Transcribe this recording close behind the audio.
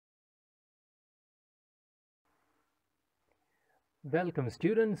Welcome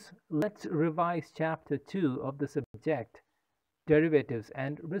students. Let's revise chapter 2 of the subject Derivatives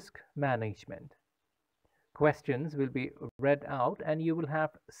and Risk Management. Questions will be read out and you will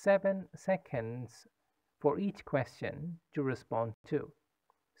have 7 seconds for each question to respond to.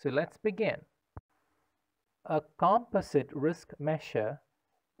 So let's begin. A composite risk measure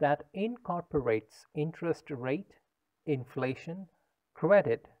that incorporates interest rate, inflation,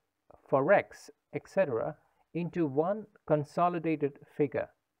 credit, forex, etc. into one consolidated figure.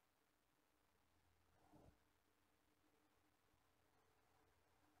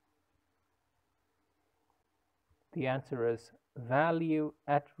 The answer is value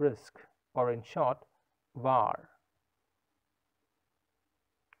at risk, or in short, VAR.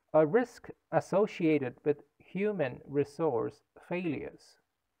 A risk associated with human resource failures.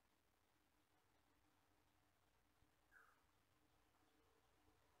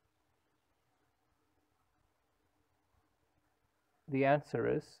 The answer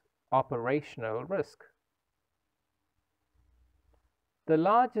is operational risk. The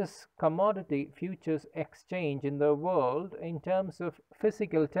largest commodity futures exchange in the world in terms of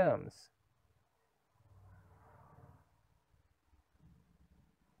physical terms.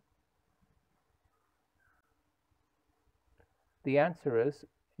 The answer is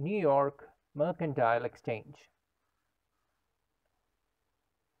New York Mercantile Exchange.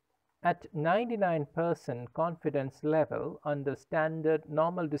 At 99% confidence level under standard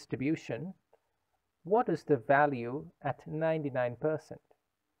normal distribution, what is the value at 99%?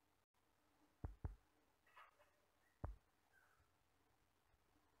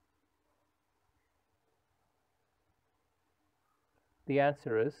 The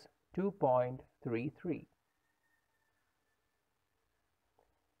answer is 2.33.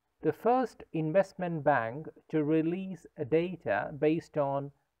 The first investment bank to release data based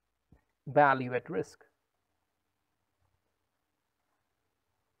on value at risk.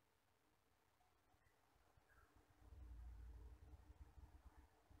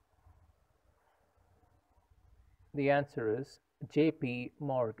 The answer is JP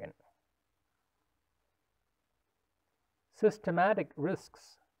Morgan. Systematic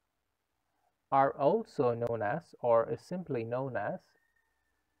risks are also known as, or is simply known as,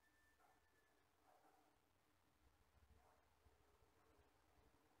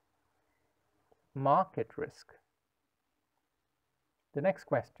 market risk. The next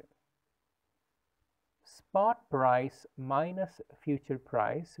question. Spot price minus future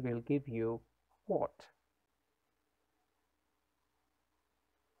price will give you what?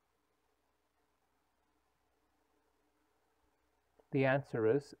 The answer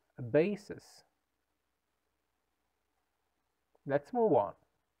is basis. Let's move on.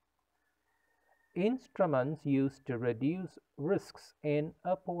 Instruments used to reduce risks in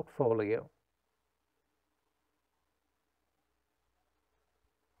a portfolio.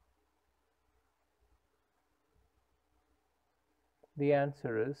 The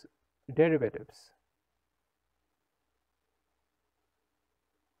answer is derivatives.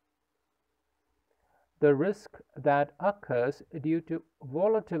 The risk that occurs due to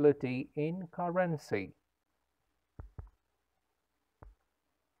volatility in currency.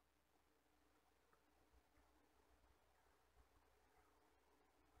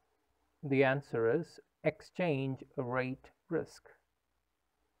 The answer is exchange rate risk.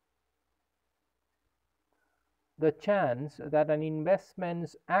 The chance that an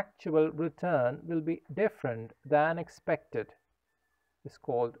investment's actual return will be different than expected is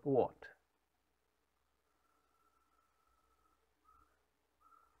called what?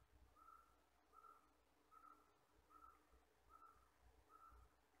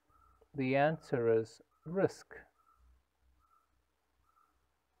 The answer is risk.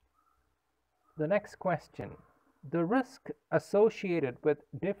 The next question. The risk associated with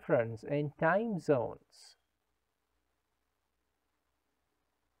difference in time zones.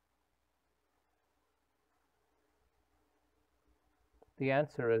 The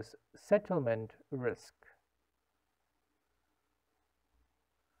answer is settlement risk.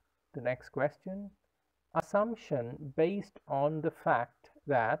 The next question. Assumption based on the fact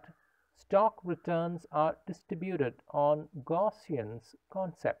that stock returns are distributed on Gaussian's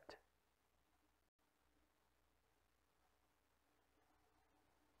concept.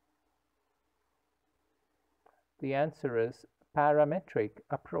 The answer is parametric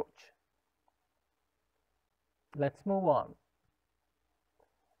approach. Let's move on.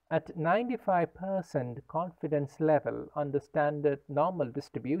 At 95% confidence level under standard normal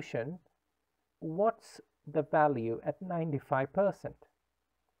distribution, what's the value at 95%?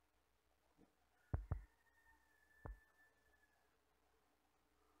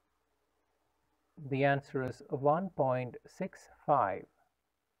 The answer is 1.65.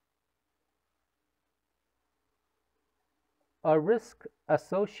 A risk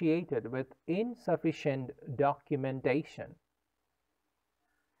associated with insufficient documentation.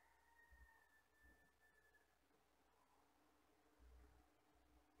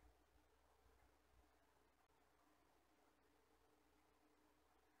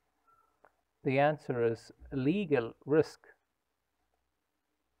 The answer is legal risk.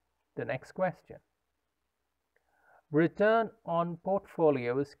 The next question. Return on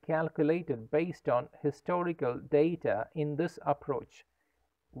portfolio is calculated based on historical data in this approach.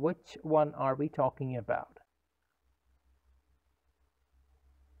 Which one are we talking about?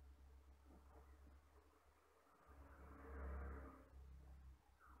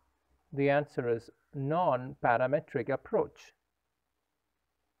 The answer is non-parametric approach.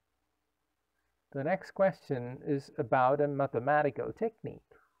 The next question is about a mathematical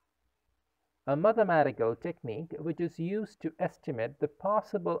technique. A mathematical technique which is used to estimate the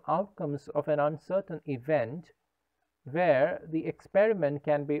possible outcomes of an uncertain event, where the experiment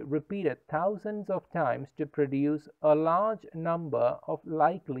can be repeated thousands of times to produce a large number of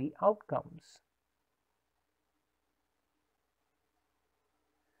likely outcomes.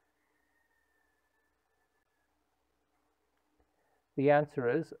 The answer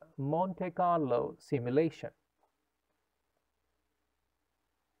is Monte Carlo simulation.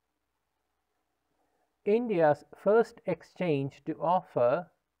 India's first exchange to offer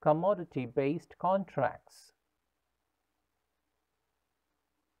commodity-based contracts.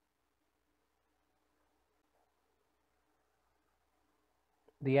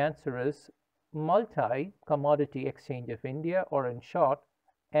 The answer is Multi-Commodity Exchange of India, or in short,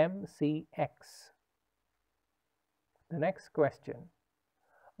 MCX. The next question.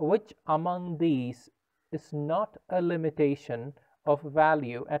 Which among these is not a limitation of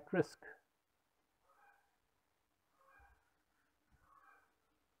value at risk?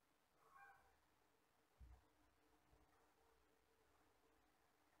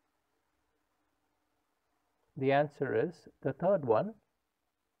 The answer is the third one,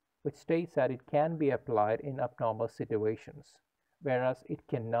 which states that it can be applied in abnormal situations, whereas it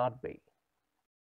cannot be.